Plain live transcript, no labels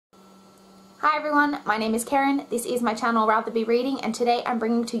Hi everyone, my name is Karen, this is my channel RatherBeReading, and today I'm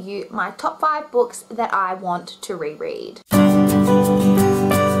bringing to you my top 5 books that I want to reread.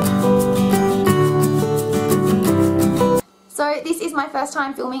 So this is my first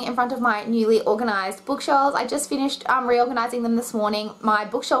time filming in front of my newly organised bookshelves. I just finished reorganising them this morning. My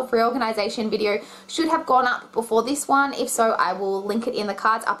bookshelf reorganisation video should have gone up before this one. If so, I will link it in the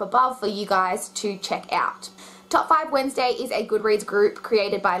cards up above for you guys to check out. Top 5 Wednesday is a Goodreads group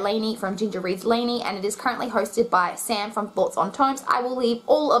created by Lainey from Ginger Reads Lainey, and it is currently hosted by Sam from Thoughts on Tomes. I will leave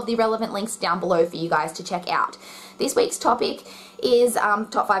all of the relevant links down below for you guys to check out. This week's topic is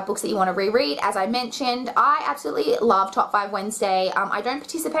top 5 books that you want to reread. As I mentioned, I absolutely love Top 5 Wednesday. I don't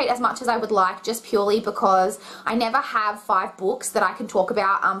participate as much as I would like, just purely because I never have 5 books that I can talk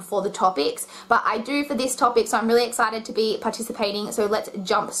about for the topics, but I do for this topic, so I'm really excited to be participating. So let's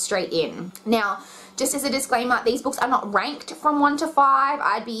jump straight in. Now, just as a disclaimer, these books are not ranked from 1 to 5.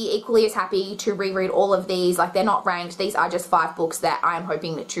 I'd be equally as happy to reread all of these. Like, they're not ranked. These are just 5 books that I'm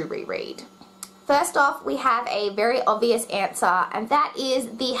hoping to reread. First off, we have a very obvious answer, and that is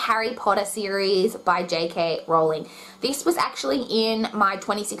the Harry Potter series by J.K. Rowling. This was actually in my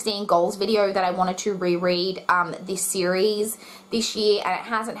 2016 goals video that I wanted to reread this series this year, and it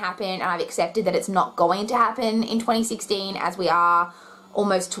hasn't happened, and I've accepted that it's not going to happen in 2016 as we are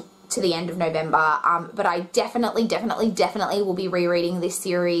almost to the end of November, but I definitely will be rereading this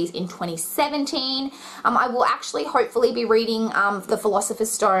series in 2017. I will actually hopefully be reading The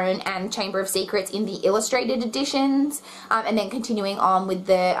Philosopher's Stone and Chamber of Secrets in the illustrated editions, and then continuing on with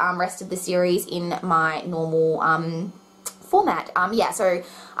the rest of the series in my normal format. Yeah, so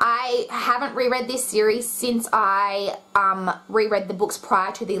I haven't reread this series since I reread the books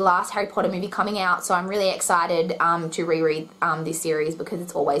prior to the last Harry Potter movie coming out, so I'm really excited to reread this series because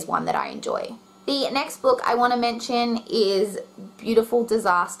it's always one that I enjoy. The next book I want to mention is Beautiful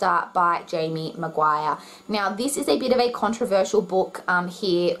Disaster by Jamie Maguire. Now, this is a bit of a controversial book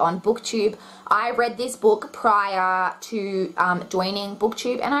here on BookTube. I read this book prior to joining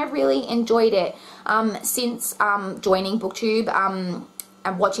BookTube, and I really enjoyed it. Since joining BookTube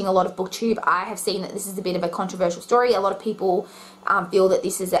and watching a lot of BookTube, I have seen that this is a bit of a controversial story. A lot of people feel that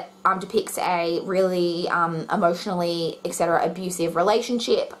this is depicts a really emotionally, etc., abusive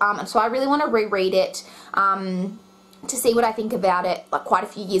relationship, and so I really want to reread it to see what I think about it, like quite a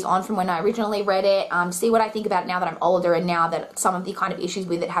few years on from when I originally read it, to see what I think about it now that I'm older and now that some of the kind of issues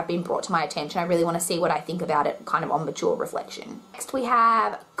with it have been brought to my attention. I really want to see what I think about it kind of on mature reflection. Next we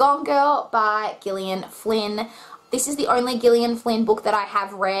have Gone Girl by Gillian Flynn. This is the only Gillian Flynn book that I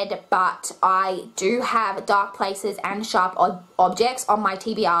have read, but I do have Dark Places and Sharp Objects on my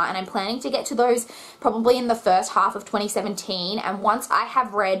TBR, and I'm planning to get to those probably in the first half of 2017, and once I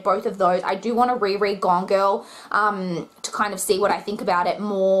have read both of those, I do want to reread Gone Girl to kind of see what I think about it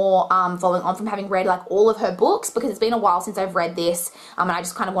more, following on from having read like all of her books, because it's been a while since I've read this, and I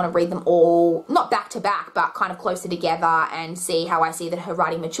just kind of want to read them all, not back to back, but kind of closer together, and see how I see that her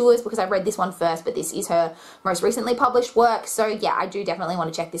writing matures, because I read this one first, but this is her most recently published work. So yeah, I do definitely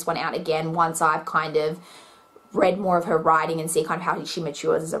want to check this one out again once I've kind of read more of her writing and see kind of how she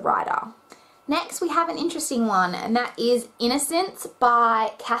matures as a writer. Next we have an interesting one, and that is Innocence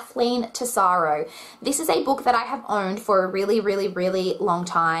by Kathleen Tesaro. This is a book that I have owned for a really long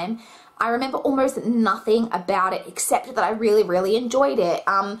time. I remember almost nothing about it except that I really enjoyed it.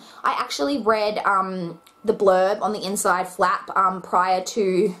 I actually read the blurb on the inside flap prior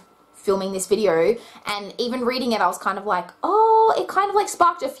to filming this video, and even reading it I was kind of like, oh, it kind of like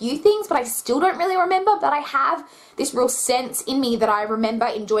sparked a few things, but I still don't really remember, but I have this real sense in me that I remember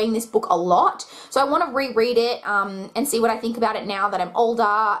enjoying this book a lot. So I want to reread it and see what I think about it now that I'm older,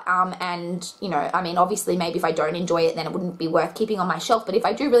 and you know, I mean, obviously maybe if I don't enjoy it then it wouldn't be worth keeping on my shelf, but if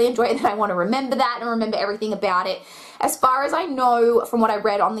I do really enjoy it then I want to remember that and remember everything about it. As far as I know from what I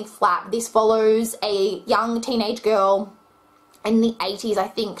read on the flap, this follows a young teenage girl in the 80s. I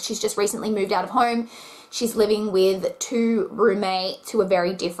think she's just recently moved out of home. She's living with 2 roommates who are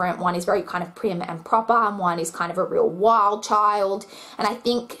very different. One is very kind of prim and proper, and one is kind of a real wild child. And I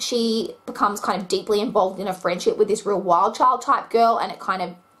think she becomes kind of deeply involved in a friendship with this real wild child type girl, and it kind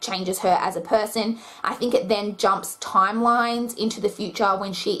of changes her as a person. I think it then jumps timelines into the future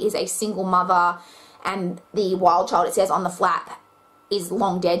when she is a single mother, and the wild child, it says on the flap, is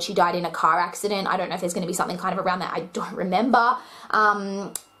long dead. She died in a car accident. I don't know if there's going to be something kind of around that. I don't remember.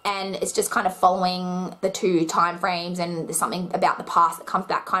 And it's just kind of following the 2 time frames, and there's something about the past that comes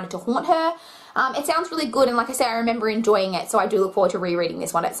back kind of to haunt her. It sounds really good, and like I say, I remember enjoying it, so I do look forward to rereading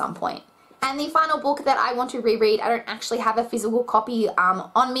this one at some point. And the final book that I want to reread, I don't actually have a physical copy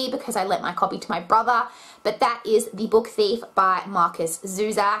on me because I lent my copy to my brother, but that is The Book Thief by Markus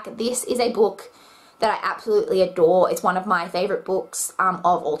Zusak. This is a book that I absolutely adore. It's one of my favorite books of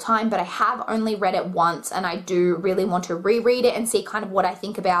all time, but I have only read it once, and I do really want to reread it and see kind of what I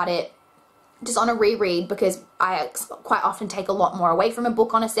think about it just on a reread, because I quite often take a lot more away from a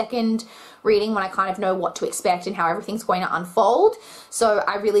book on a second reading when I kind of know what to expect and how everything's going to unfold. So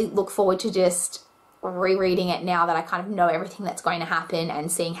I really look forward to just rereading it now that I kind of know everything that's going to happen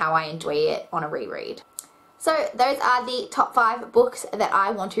and seeing how I enjoy it on a reread. So those are the top 5 books that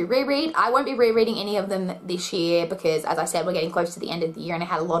I want to reread. I won't be rereading any of them this year because, as I said, we're getting close to the end of the year and I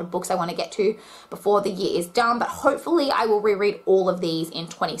had a lot of books I want to get to before the year is done, but hopefully I will reread all of these in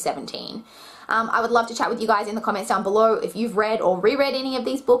 2017. I would love to chat with you guys in the comments down below if you've read or reread any of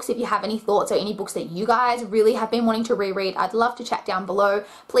these books, if you have any thoughts or any books that you guys really have been wanting to reread. I'd love to chat down below.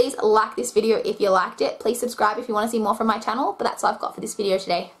 Please like this video if you liked it. Please subscribe if you want to see more from my channel, but that's all I've got for this video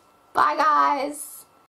today. Bye guys!